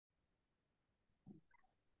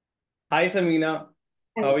Hi, Sameena.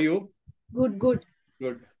 How Hi. are you? Good, good.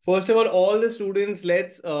 Good. First of all the students,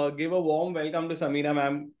 let's give a warm welcome to Sameena,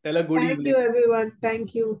 ma'am. Tell a good Thank you, evening. everyone.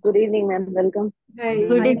 Thank you. Good evening, ma'am. Welcome. Hi.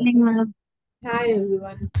 Good evening, ma'am. Hi,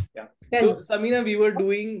 everyone. Yeah. Tell. So, Sameena, we were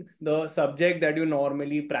doing the subject that you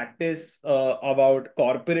normally practice about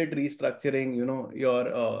corporate restructuring.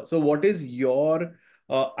 So what is your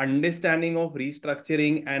understanding of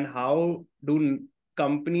restructuring and how do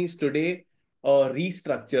companies today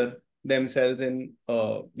restructure themselves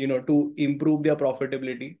to improve their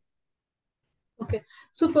profitability? Okay.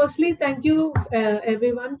 So, firstly, thank you,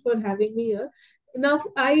 everyone, for having me here. Now,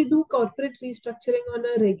 I do corporate restructuring on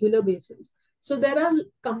a regular basis. So, there are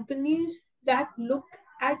companies that look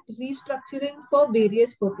at restructuring for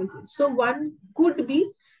various purposes. So, one could be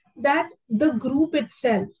that the group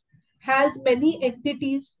itself has many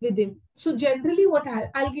entities within. So, generally,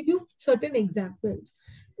 I'll give you certain examples.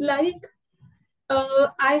 Like,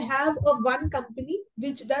 I have a one company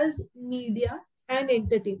which does media and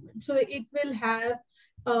entertainment. So it will have,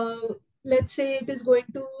 let's say, it is going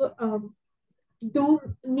to do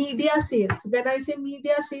media sales. When I say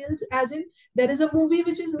media sales, as in there is a movie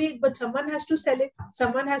which is made, but someone has to sell it,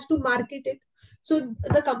 someone has to market it. So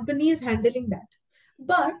the company is handling that.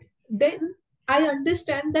 But then I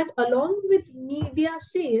understand that along with media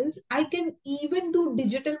sales, I can even do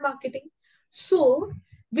digital marketing. So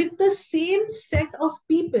with the same set of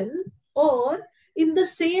people or in the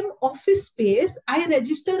same office space, I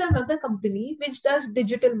register another company which does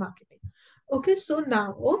digital marketing. Okay, so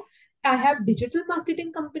now I have digital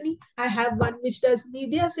marketing company. I have one which does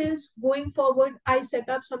media sales. Going forward, I set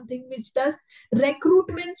up something which does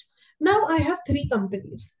recruitments. Now I have three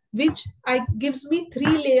companies, which I gives me three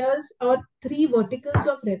layers or three verticals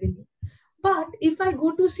of revenue. But if I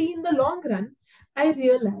go to see in the long run, I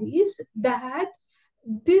realize that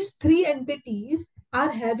these three entities are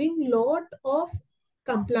having lot of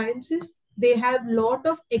compliances. They have lot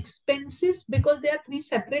of expenses because they are three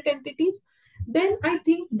separate entities. Then I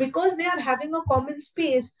think because they are having a common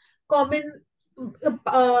space, common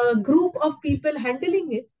group of people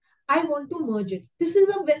handling it, I want to merge it. This is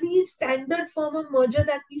a very standard form of merger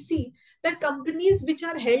that we see, that companies which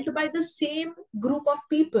are held by the same group of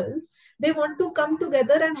people, they want to come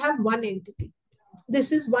together and have one entity.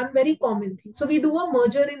 This is one very common thing. So we do a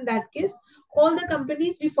merger in that case. All the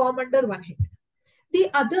companies we form under one head. The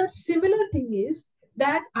other similar thing is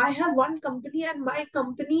that I have one company and my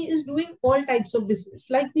company is doing all types of business,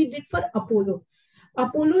 like we did for Apollo.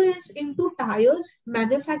 Apollo is into tires,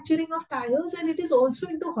 manufacturing of tires, and it is also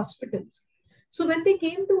into hospitals. So when they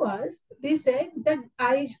came to us, they said that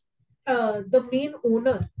the main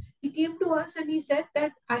owner, he came to us and he said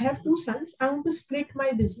that I have two sons. I want to split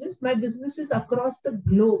my business. My business is across the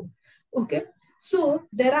globe. Okay. So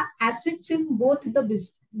there are assets in both the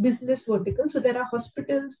business vertical. So there are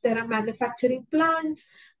hospitals, there are manufacturing plants.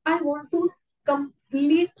 I want to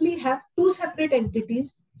completely have two separate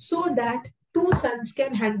entities so that two sons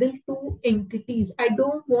can handle two entities. I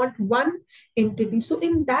don't want one entity. So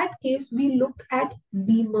in that case, we look at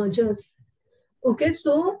demergers. Okay,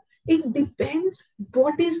 so it depends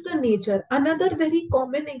what is the nature. Another very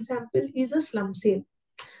common example is a slum sale.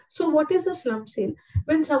 So, what is a slum sale?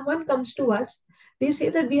 When someone comes to us, they say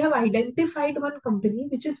that we have identified one company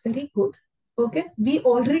which is very good. Okay, we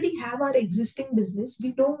already have our existing business.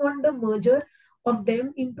 We don't want the merger of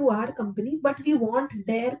them into our company, but we want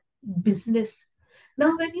their business.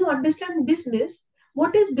 Now, when you understand business,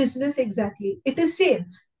 what is business exactly? It is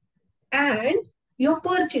sales and your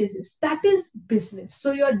purchases. That is business.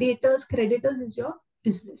 So your debtors, creditors is your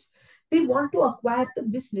business. They want to acquire the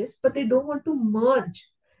business, but they don't want to merge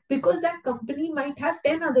because that company might have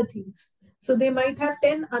 10 other things. So they might have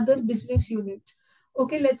 10 other business units.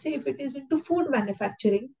 Okay, let's say if it is into food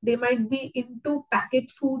manufacturing, they might be into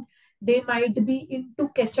packet food, they might be into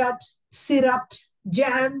ketchups, syrups,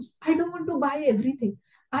 jams. I don't want to buy everything.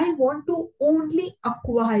 I want to only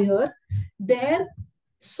acquire their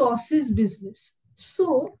sauces business.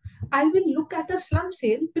 So I will look at a slum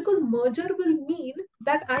sale because merger will mean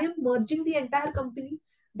that I am merging the entire company.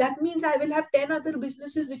 That means I will have 10 other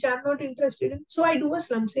businesses which I'm not interested in. So I do a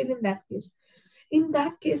slum sale in that case. In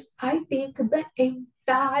that case, I take the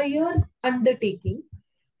entire undertaking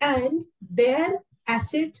and their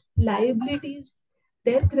assets, liabilities,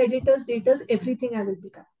 their creditors, debtors, everything I will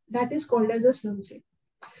pick up. That is called as a slum sale.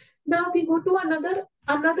 Now we go to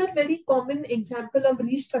another very common example of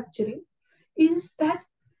restructuring is that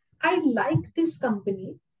I like this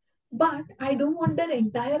company, but I don't want their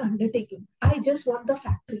entire undertaking. I just want the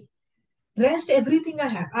factory. Rest everything I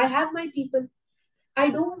have. I have my people. I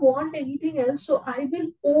don't want anything else. So I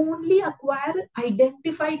will only acquire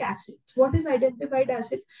identified assets. What is identified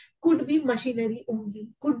assets? Could be machinery only,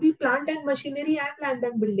 could be plant and machinery and land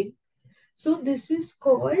and building. So this is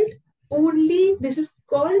called asset.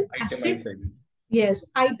 Itemized segment.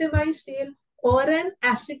 Yes, itemized sale or an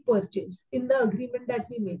asset purchase in the agreement that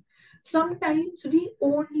we make. Sometimes we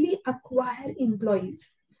only acquire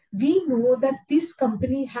employees. We know that this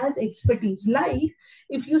company has expertise. Like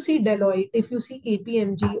if you see Deloitte, if you see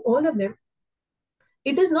KPMG, all of them,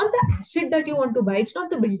 it is not the asset that you want to buy. It's not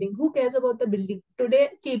the building. Who cares about the building? Today,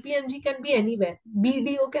 KPMG can be anywhere.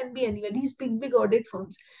 BDO can be anywhere. These big audit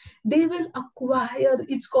firms, they will acquire.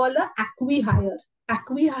 It's called a acqui-hire.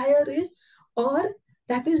 Acqui-hire is, or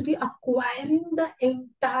that is, we acquiring the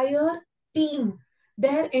entire team.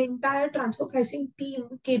 Their entire transfer pricing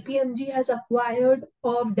team, KPMG has acquired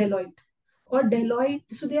of Deloitte. Or Deloitte,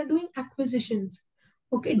 so they are doing acquisitions.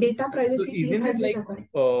 Okay, data So privacy team isn't has it been like,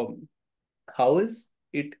 acquired. how is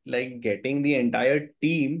it like getting the entire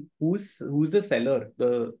team? Who's the seller?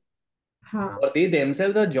 हाँ. Or they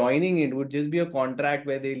themselves are joining it? Would just be a contract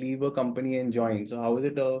where they leave a company and join. So how is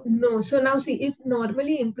it a No, so now see, if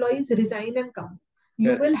normally employees resign and come, you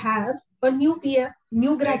correct? will have a new PF,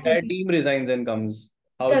 new The entire gratuity. team resigns and comes.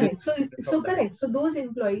 How is it Correct. So, different so from that? correct. So those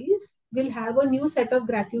employees will have a new set of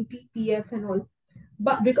gratuity, PF and all,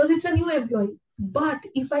 but because it's a new employee. But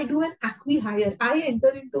if I do an acqui hire, I enter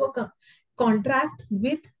into a contract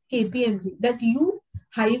with KPMG that you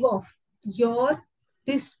hive off your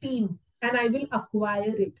this team and I will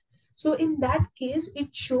acquire it. So in that case,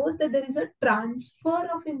 it shows that there is a transfer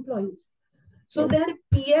of employees. So Okay. their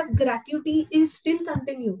PF gratuity is still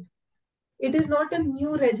continued. It is not a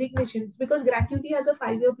new resignation because gratuity has a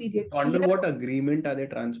 5-year period. So under PF what agreement are they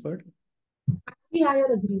transferred? hire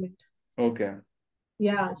agreement. Okay.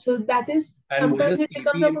 Yeah. So that is And what sometimes does it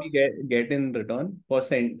becomes a KPMG get in return for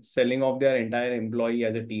selling off their entire employee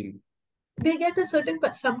as a team? they get a certain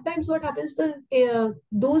but sometimes what happens the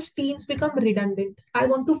those teams become redundant. I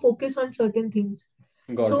want to focus on certain things.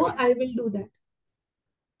 Got So it. I will do that.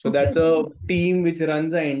 So Okay. that's So a team which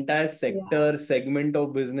runs an entire yeah, sector, segment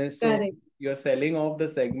of business. So correct, you're selling off the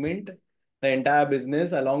segment, the entire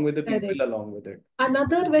business, along with the people correct. along with it.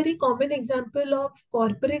 Another very common example of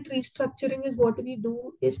corporate restructuring is what we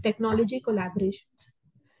do is technology collaborations.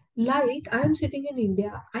 Like I am sitting in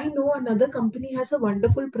India, I know another company has a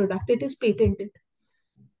wonderful product, it is patented.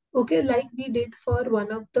 Okay, like we did for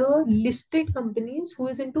one of the listed companies who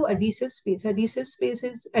is into adhesive space. Adhesive space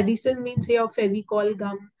is adhesive means say of Fevicol,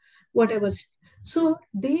 gum, whatever. So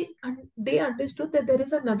they understood that there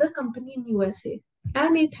is another company in USA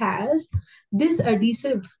and it has this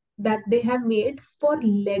adhesive that they have made for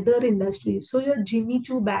leather industries. So your Jimmy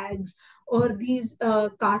Choo bags or these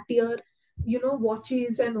Cartier,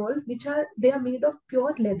 watches and all, which are they are made of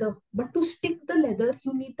pure leather. But to stick the leather,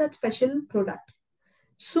 you need that special product.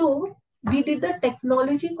 So we did the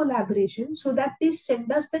technology collaboration so that they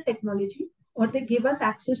send us the technology or they give us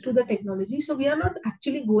access to the technology. So we are not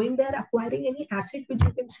actually going there acquiring any asset which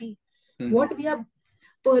you can see. Hmm. What we are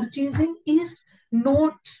purchasing is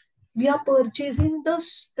notes. We are purchasing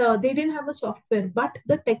they didn't have a software, but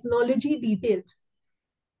the technology details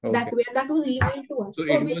Okay. that was emailed to us So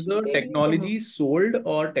for it which was we a paid huge amount. technology sold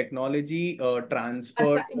or technology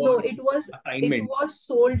transferred No, for it assignment. was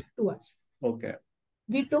sold to us. Okay.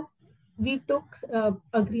 we took we took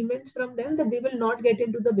agreements from them that they will not get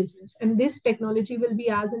into the business and this technology will be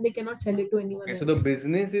ours and they cannot sell it to anyone Okay. So the else.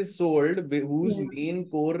 business is sold, whose Yeah, main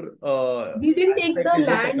core we didn't take aspect the is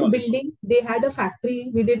the land technology. building. They had a factory.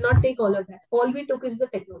 We did not take all of that. All we took is the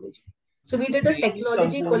technology. So we did a Any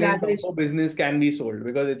technology component of a collaboration. business can be sold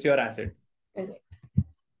because it's your asset. Correct.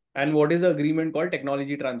 And what is the agreement called?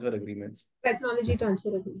 Technology transfer agreements. Technology transfer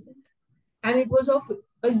agreement, and it was of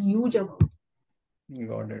a huge amount,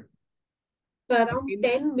 Got it. so So around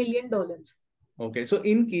 $10 million. okay. So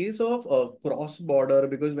in case of cross-border,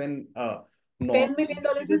 because when $10 million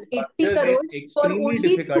normally the is 80 structure gets crores for extremely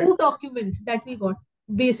only difficult. two documents that we got.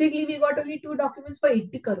 Basically, we got only two documents for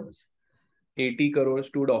 80 crores. 80 crores,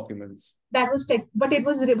 two documents. That was tech, but it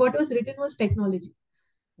was what was written was technology.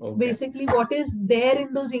 Okay. Basically, what is there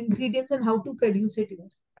in those ingredients and how to produce it here.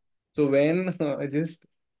 So when just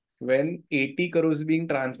when 80 crores is being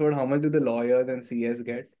transferred, how much do the lawyers and CS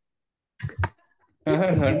get?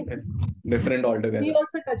 It's different We altogether.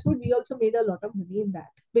 also touched wood, we also made a lot of money in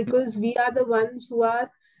that because we are the ones who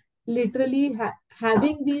are literally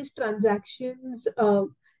having these transactions,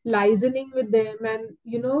 liaising with them, and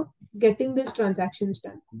getting these transactions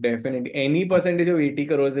done. Definitely. Any percentage of 80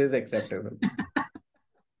 crores is acceptable.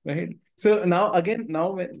 Right. So now again,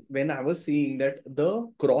 now when I was seeing that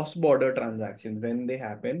the cross-border transactions, when they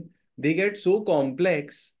happen, they get so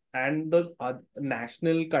complex and the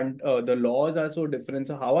the laws are so different.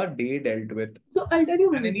 So how are they dealt with? So I'll tell you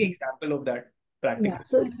And one any thing. example of that Yeah. practically?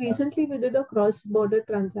 So recently we did a cross-border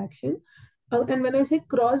transaction. And when I say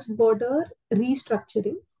cross-border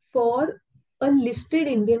restructuring for a listed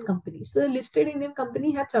Indian company, so the listed Indian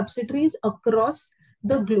company had subsidiaries across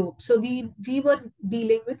the globe. So we were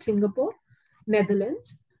dealing with Singapore,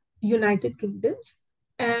 Netherlands, United Kingdoms,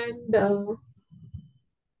 and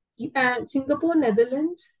Singapore,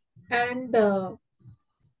 Netherlands, and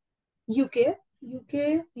UK,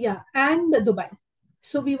 yeah, and Dubai.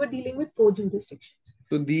 So we were dealing with four jurisdictions.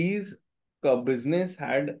 So these business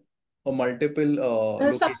had a multiple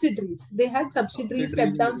location Subsidiaries. They had subsidiaries, subsidiaries step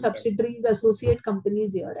in down different countries. subsidiaries, associate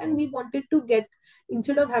companies here. And we wanted to get,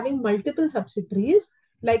 instead of having multiple subsidiaries,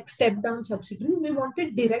 like step down subsidiaries, we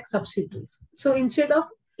wanted direct subsidiaries. So instead of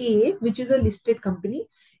A, which is a listed company,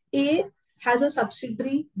 A has a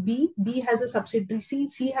subsidiary B, B has a subsidiary C,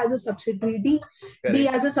 C has a subsidiary D, D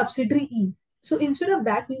Correct. has a subsidiary E. So instead of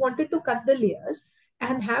that, we wanted to cut the layers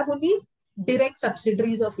and have only direct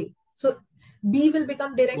subsidiaries of A. So B will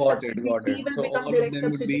become direct Got it, subsidiary, got it. C will So become all of direct them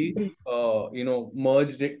would subsidiary be, D.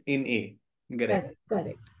 merged in A. Correct. Correct,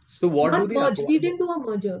 correct. So what do Not they merge. We acquire? didn't do a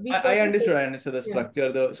merger. We I bought a understood. whole. I understood the Yeah,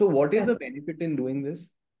 structure. So what is the correct. benefit in doing this?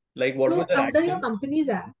 Like, what was So the under your rationale? Companies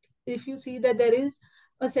Act, if you see that there is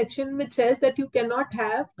a section which says that you cannot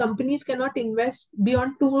have companies cannot invest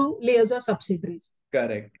beyond two layers of subsidiaries.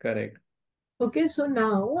 Correct, correct. Okay, so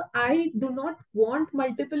now I do not want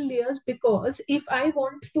multiple layers, because if I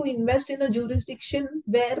want to invest in a jurisdiction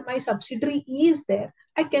where my subsidiary is there,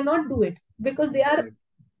 I cannot do it because they are Correct.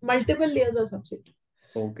 multiple layers of subsidiary.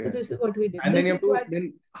 So Okay. this is what we did. And then This you have to, required.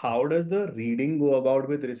 then how does the reading go about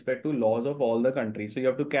with respect to laws of all the countries? So you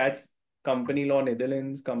have to catch company law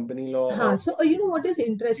Netherlands, company law So you know what is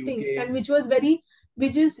interesting, and UK.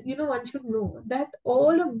 which is, one should know that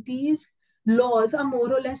all of these laws are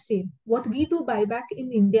more or less same. What we do buyback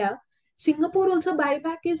in India, Singapore also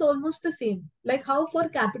buyback is almost the same. Like how for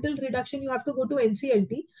capital reduction you have to go to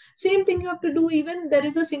NCLT, same thing you have to do. Even there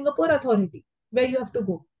is a Singapore authority where you have to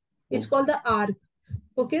go. It's Okay. called the ARC.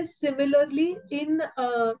 Okay. Similarly, in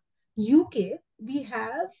UK we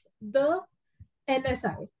have the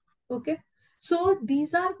NSI. Okay. So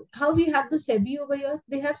these are how we have the SEBI over here.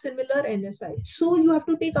 They have similar NSI. So you have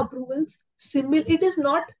to take approvals. It is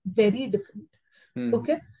not very different. Hmm.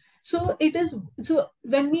 Okay. So it is, so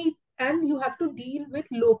when we, and you have to deal with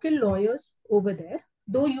local lawyers over there,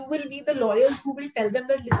 though you will be the lawyers who will tell them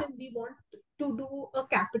that, listen, we want to do a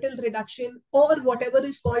capital reduction or whatever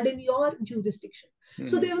is called in your jurisdiction.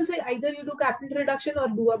 So Hmm. they will say either you do capital reduction or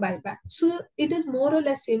do a buyback. So it is more or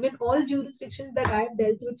less same in all jurisdictions that I have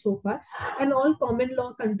dealt with so far, and all common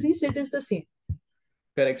law countries, it is the same.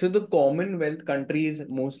 Correct. So the Commonwealth countries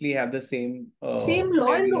mostly have the same Same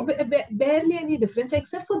law, and no, level of. barely any difference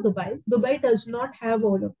except for Dubai. Dubai does not have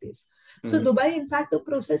all of this. So Hmm. Dubai, in fact, the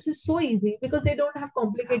process is so easy because they don't have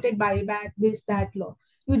complicated buyback, this, that law.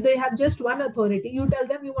 They have just one authority. You tell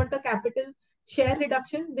them you want a capital share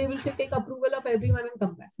reduction, they will say take approval of everyone and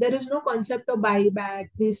come back. There is no concept of buyback,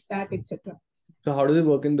 this, that, etc. So how does it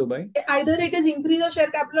work in Dubai? Either it is increase of share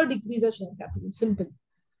capital or decrease of share capital. Simple.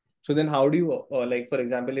 So then how do you, like, for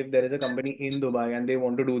example, if there is a company in Dubai and they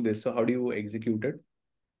want to do this, so how do you execute it?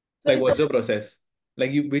 So Like, if there what's the is, process?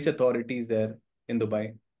 Like, which authority is there in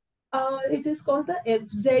Dubai? it is called the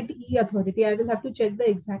FZE authority. I will have to check the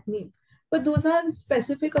exact name. But those are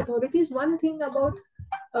specific authorities. One thing about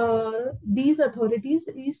these authorities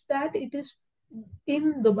is that it is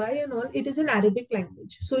in Dubai and all. It is in Arabic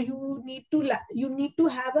language, so you need to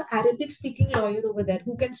have an Arabic speaking lawyer over there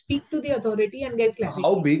who can speak to the authority and get How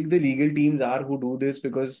clarity. big the legal teams are who do this?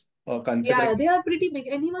 Because Yeah, considering they are pretty big.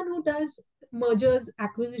 Anyone who does mergers,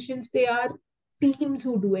 acquisitions, they are teams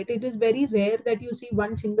who do it. It is very rare that you see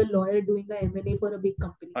one single lawyer doing a M&A for a big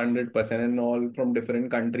company. 100% and all from different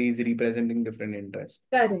countries representing different interests.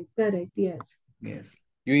 Correct, correct, yes. Yes.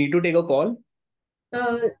 You need to take a call?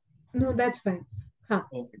 Uh, no, that's fine. Huh.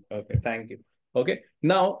 Okay, okay, thank you. Okay,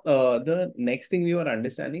 now the next thing we were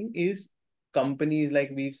understanding is companies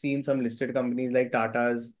like we've seen some listed companies like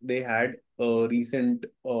Tata's, they had recent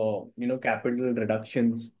capital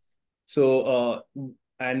reductions. So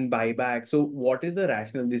and buyback. So what is the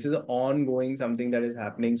rationale? This is an ongoing something that is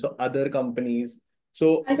happening. So other companies.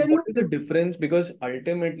 So I'll tell what you. is the difference? Because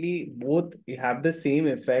ultimately both have the same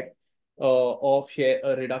effect of share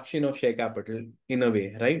a reduction of share capital in a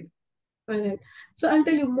way, right? Right. So I'll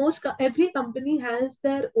tell you, every company has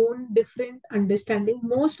their own different understanding.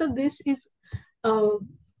 Most of this is uh,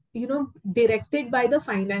 directed by the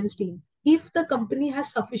finance team. If the company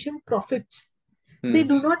has sufficient profits, they Hmm.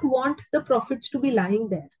 do not want the profits to be lying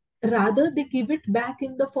there. Rather, they give it back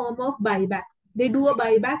in the form of buyback. They do a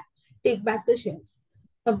buyback, take back the shares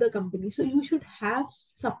of the company. So you should have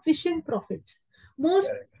sufficient profits. Most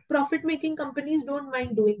Correct. profit making companies don't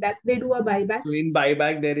mind doing that. They do a buyback, So in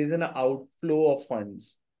buyback, there is an outflow of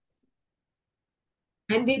funds.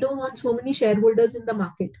 and they don't want so many shareholders in the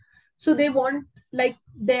market. So they want, like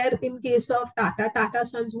there in case of Tata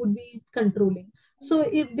Sons would be controlling. So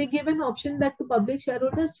if they give an option that to public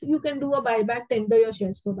shareholders, you can do a buyback, tender your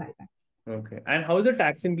shares for buyback. Okay. And how's the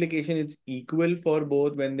tax implication? It's equal for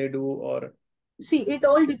both when they do, or See, it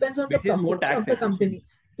all depends on the which is more profits tax of the efficient? company.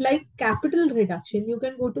 Like capital reduction, you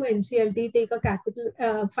can go to NCLT, take a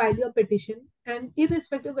capital, file your petition, and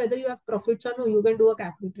irrespective whether you have profits or no, you can do a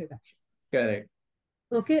capital reduction. Correct.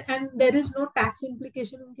 Okay, and there is no tax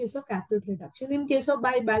implication in case of capital reduction. In case of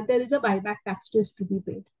buyback, there is a buyback tax just to be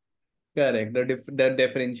paid. Correct. The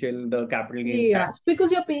differential, the capital gains Yeah, tax.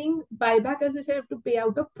 because you're paying buyback, as I said, to pay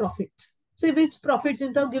out of profits. So if it's profits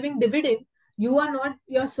instead of giving dividend,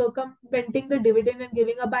 you're circumventing the dividend and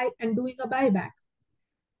giving a buy and doing a buyback.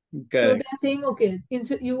 So Correct. they're saying, okay,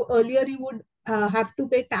 you earlier you would have to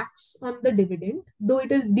pay tax on the dividend, though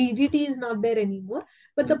it is DDT is not there anymore,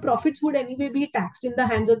 but the Mhm. profits would anyway be taxed in the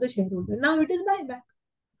hands of the shareholder. Now it is buyback.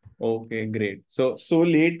 Okay, great. So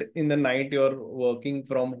late in the night, you're working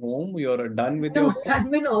from home, you're done with your No, work,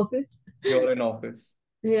 I'm in office. you're in office.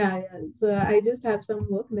 Yeah, yeah. So I just have some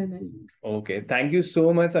work, then I'll leave. Okay, thank you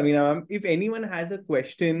so much, Sameena ma'am. If anyone has a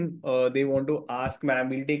question they want to ask ma'am,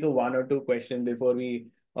 we'll take a one or two question before we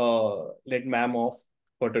let ma'am off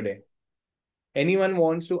for today. Anyone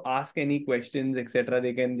wants to ask any questions, etc.,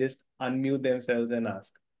 they can just unmute themselves and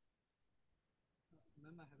ask.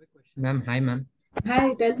 Ma'am, I have a question. Ma'am, hi, ma'am.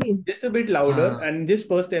 Hi, tell me. Just a bit louder Uh, and just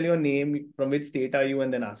first tell your name, from which state are you,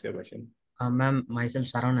 and then ask your question. Ma'am, myself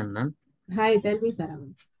Saravanan, ma'am. Hi, tell me, Sarah.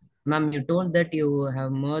 Ma'am, you told that you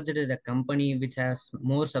have merged the company which has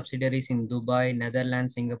more subsidiaries in Dubai,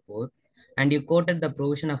 Netherlands, Singapore, and you quoted the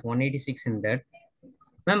provision of 186 in that.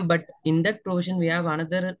 Ma'am, but in that provision, we have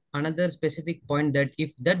another specific point that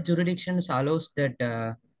if that jurisdiction allows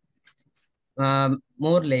that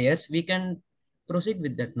more layers, we can proceed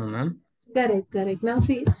with that, no, ma'am. Correct, correct. Now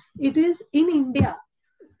see, it is in India.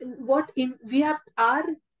 What in we have our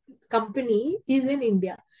company is in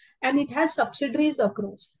India and it has subsidiaries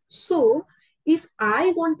across. So if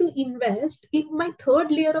I want to invest in my third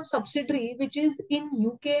layer of subsidiary, which is in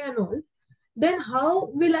UK and all, then how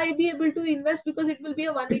will I be able to invest? Because it will be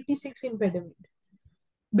a 186 impediment.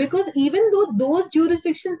 Because even though those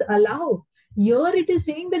jurisdictions allow, here it is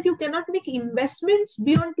saying that you cannot make investments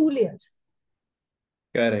beyond two layers.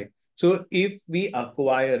 Correct. So if we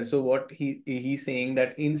acquire, so what he's saying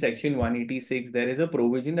that in section 186 there is a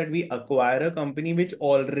provision that we acquire a company which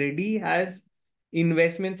already has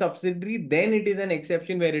investment subsidiary, then it is an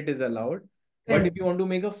exception where it is allowed. But if Correct. you want to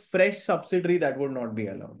make a fresh subsidiary, that would not be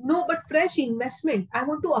allowed. No, but fresh investment. I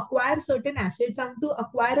want to acquire certain assets. I want to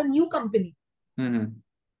acquire a new company, Mm-hmm.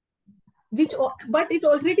 but it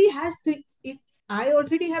already has I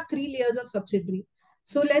already have three layers of subsidiary.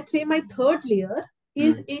 So let's say my third layer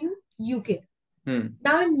is in UK. Hmm.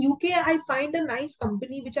 Now in UK, I find a nice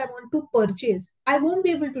company which I want to purchase. I won't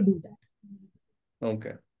be able to do that.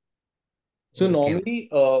 Okay. So Okay. normally,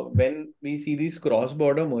 when we see these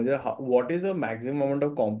cross-border merger, what is the maximum amount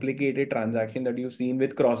of complicated transaction that you've seen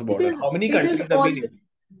with It cross-border? is How many it is countries have all. been?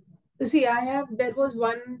 See, there was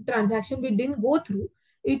one transaction we didn't go through.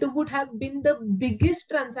 It would have been the biggest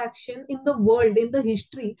transaction in the world, in the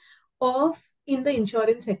history of in the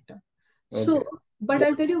insurance sector. So, Okay. but What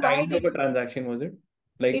I'll tell you why kind did of a transaction was it?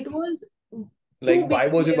 Like, it was like two why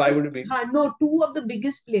big was it? Why players. would it be? No, two of the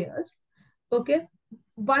biggest players. Okay,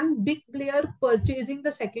 one big player purchasing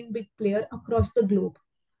the second big player across the globe,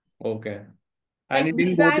 Okay. And like it didn't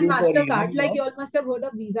Visa go and through for MasterCard. reasons Like of? you all must have heard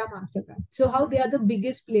of Visa, MasterCard. So how they are the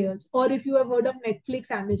biggest players, or if you have heard of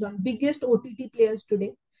Netflix, Amazon, biggest OTT players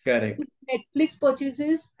today. Correct. If Netflix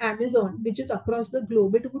purchases Amazon, which is across the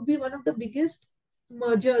globe, it would be one of the biggest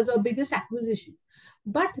mergers or biggest acquisitions.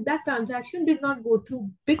 But that transaction did not go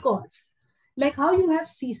through because, like how you have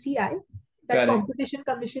CCI, that Correct. Competition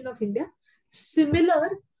Commission of India, similar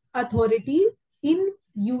authority in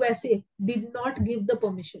USA did not give the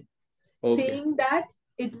permission, Okay. saying that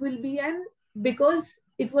it will be an because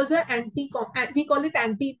it was a we call it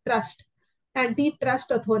antitrust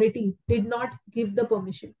authority did not give the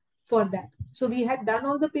permission for that. So we had done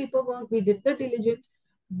all the paperwork, we did the diligence,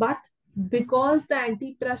 but because the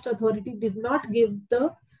antitrust authority did not give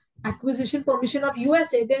the acquisition permission of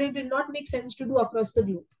USA, then it did not make sense to do across the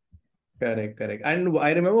globe. Correct, correct. And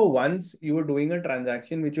I remember once you were doing a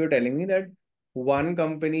transaction which you were telling me that one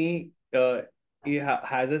company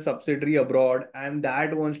has a subsidiary abroad and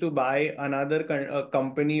that wants to buy another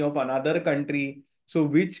company of another country. So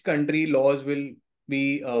which country laws will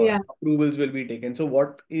be Yeah. approvals will be taken? So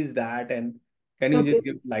what is that? And can you Okay. just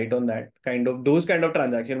give light on that kind of those kind of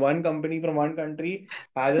transaction? One company from one country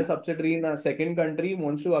has a subsidiary in a second country,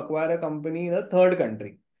 wants to acquire a company in a third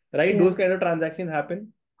country, right? Yeah. Those kind of transactions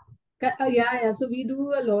happen. Yeah. So we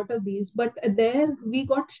do a lot of these, but there we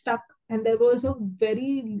got stuck, and there was a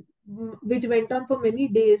very which went on for many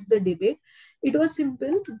days. The debate. It was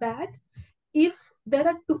simple that if there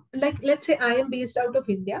are two, like let's say I am based out of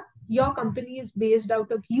India, your company is based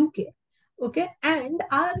out of UK, okay, and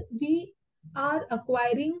we are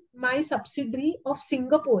acquiring my subsidiary of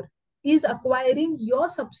Singapore is acquiring your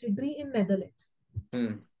subsidiary in Netherlands.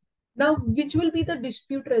 Hmm. Now, which will be the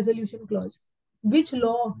dispute resolution clause? Which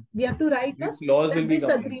law we have to write Which laws will that be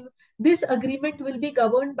governed? this agreement will be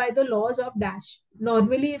governed by the laws of dash.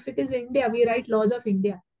 Normally, if it is India, we write laws of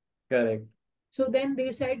India. Correct. So then they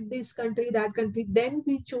said this country, that country. Then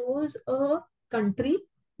we chose a country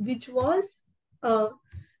which was uh,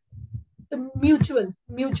 mutual,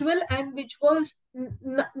 and which was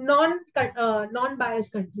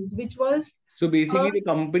non-biased countries, which was So a basically, the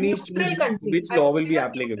companies neutral choose country. which I law would will say be a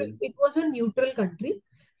neutral. applicable. It was a neutral country.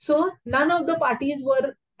 So none of the parties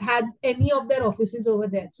were had any of their offices over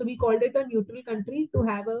there. So we called it a neutral country to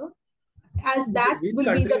have a as So that which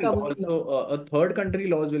will be the country governing laws? law. So a third country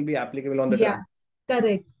laws will be applicable on the Yeah, trans.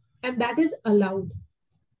 correct. And that is allowed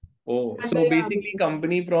Oh, under so your basically, arbitration.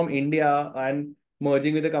 company from India and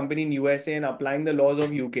merging with a company in USA and applying the laws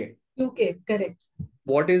of UK. UK, correct.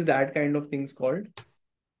 What is that kind of things called?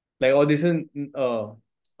 Like, oh, this is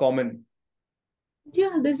common.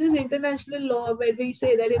 Yeah, this is international law where we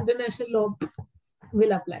say that international law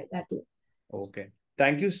will apply that way. Okay.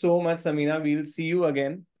 Thank you so much, Sameena. We'll see you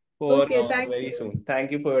again for Okay, thank very you. soon.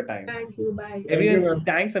 Thank you for your time. Thank you. Bye. Thank you, Everyone, ma'am.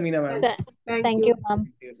 thanks, Sameena, ma'am. Thank, thank Thank you, you. ma'am.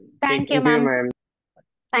 See you soon. Thank Take you, care. Thank you, ma'am. ma'am.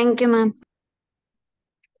 Thank you, ma'am.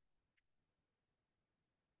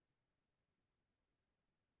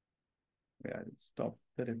 Yeah, stop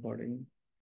the recording.